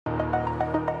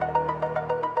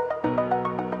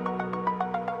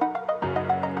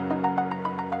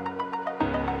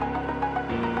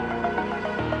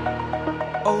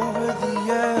over the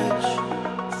edge.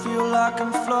 Feel like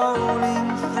I'm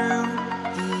floating through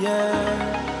the air.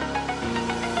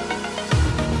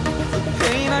 The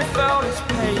pain I felt is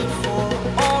paid for,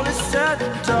 all is said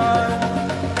and done.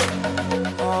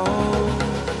 Oh,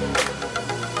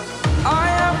 I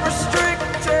am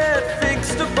restricted,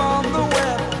 fixed upon the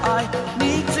web. I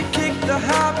need to kick the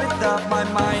habit that my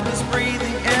mind is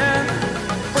breathing in.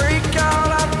 Break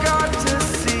out, I've got to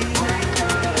see.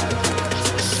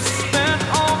 Spent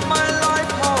all my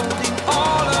life holding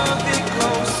all of it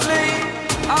closely.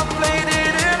 I played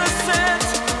it innocent,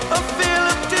 a feel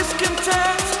of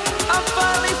discontent. I'm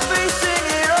finally facing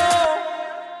it all,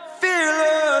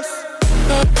 fearless.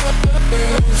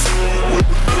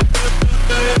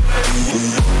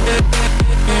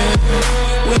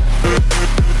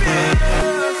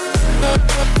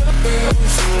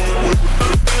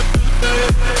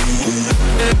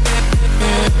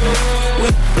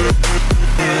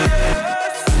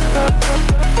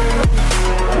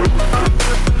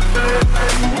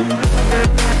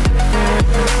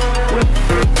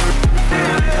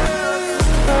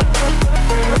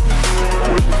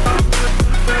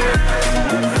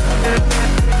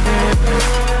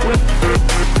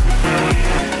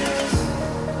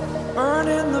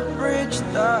 Burning the bridge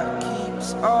that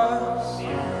keeps us.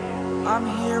 I'm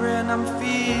here and I'm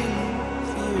feeling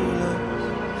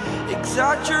fearless.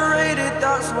 Exaggerated,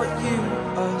 that's what you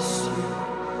assume.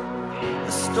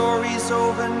 The story's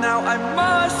over now, I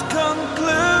must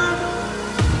conclude.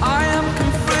 I am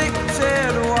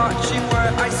conflicted, watching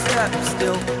where I step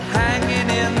still, hanging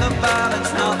in the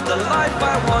balance. Not the life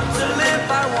I want to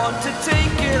live, I want to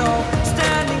take it all.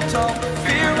 Standing tall,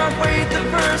 fear I've weighed the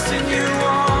person you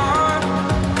are.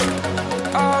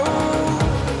 Oh,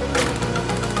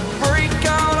 break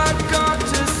out, I've got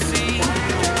to see.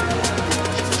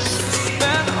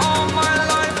 Spent all my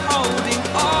life holding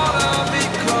all of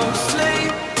it closely.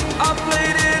 I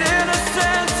played it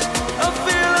innocent, a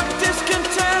feel of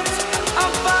discontent.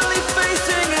 I'm finally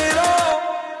facing it all,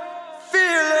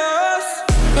 fearless.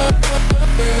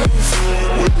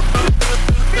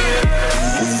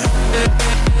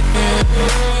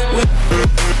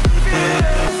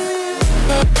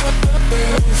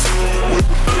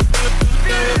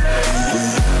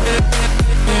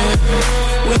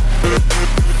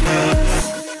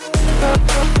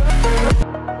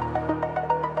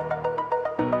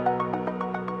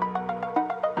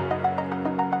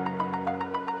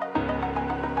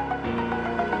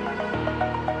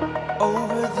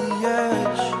 Over the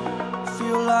edge,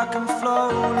 feel like I'm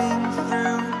floating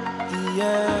through the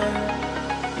air.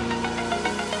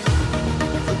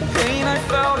 The pain I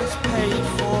felt is paid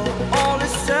for, all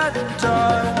is said and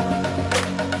done.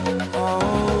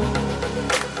 Oh,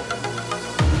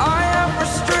 I am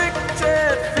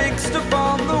restricted, fixed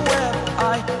upon the web.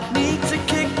 I need to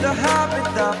kick the habit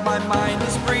that my mind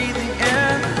is breathing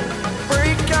in.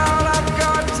 Break out, I've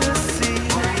got to see.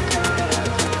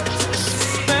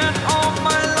 Spent all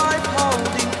my life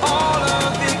holding all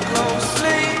of it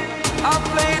closely. I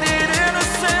played it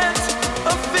innocent,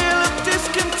 a feel of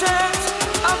discontent.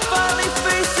 I'm finally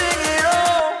facing it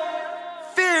all,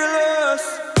 fearless.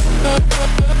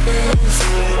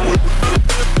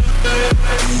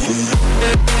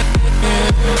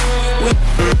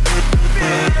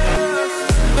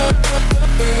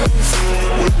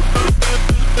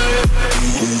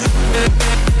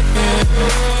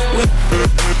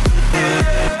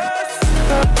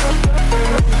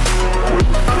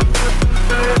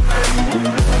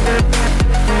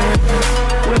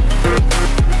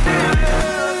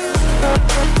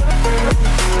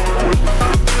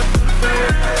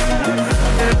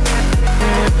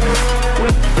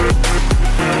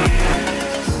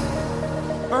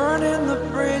 Burning the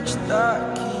bridge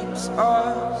that keeps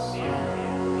us.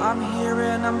 I'm here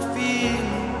and I'm feeling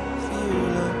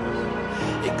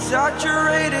fearless.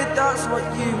 Exaggerated, that's what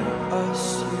you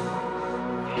assume.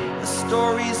 The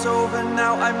story's over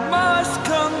now, I must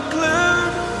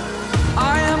conclude.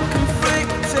 I am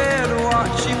conflicted,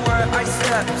 watching where I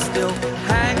step still,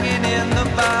 hanging in the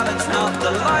balance. Not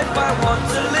the life I want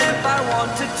to live, I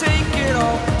want to take it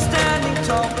all. Standing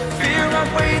tall, fear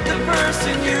I've weighed the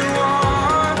person you are.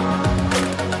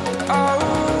 Oh,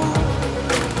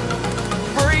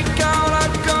 break out,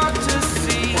 I've got to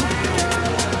see.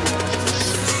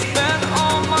 Spent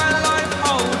all my life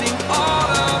holding all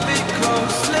of it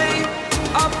closely.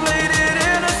 I played it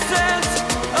innocent,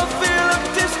 a feel of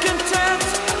discontent.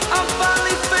 I'm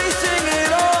finally facing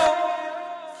it all,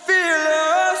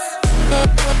 fearless.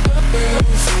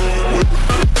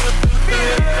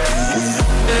 Fearless.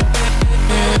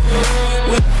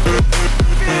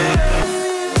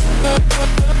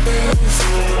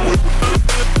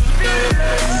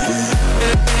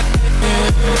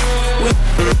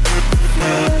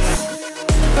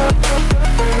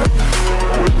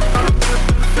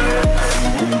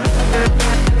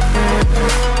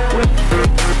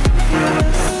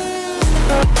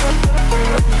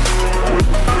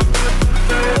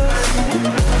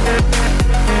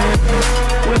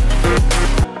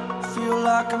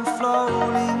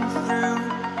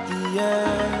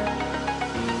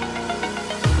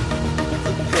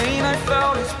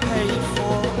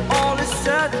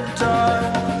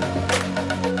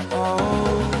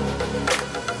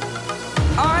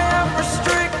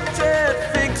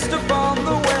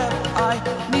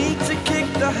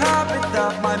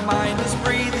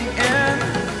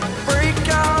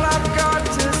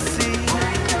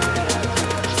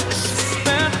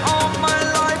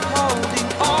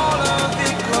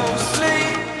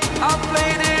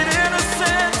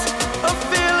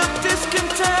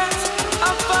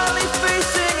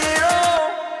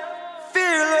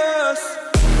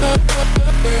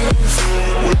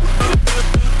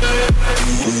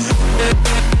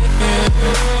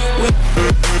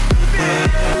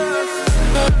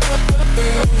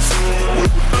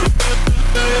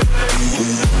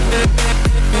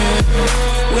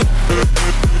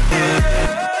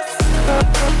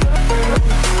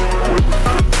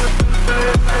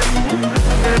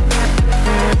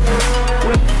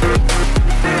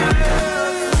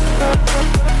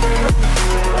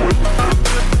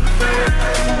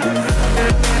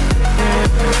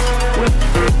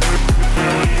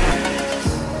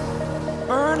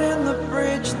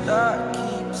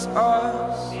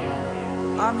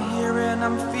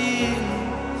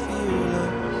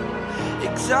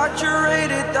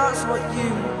 exaggerated, that's what you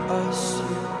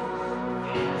assume.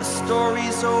 The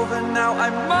story's over now, I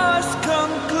must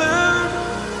conclude.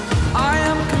 I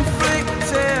am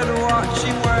conflicted,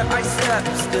 watching where I step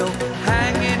still,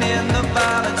 hanging in the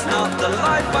balance. Not the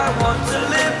life I want to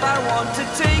live, I want to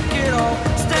take it all.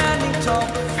 Standing tall,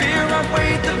 fear I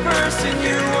weighed the person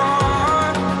you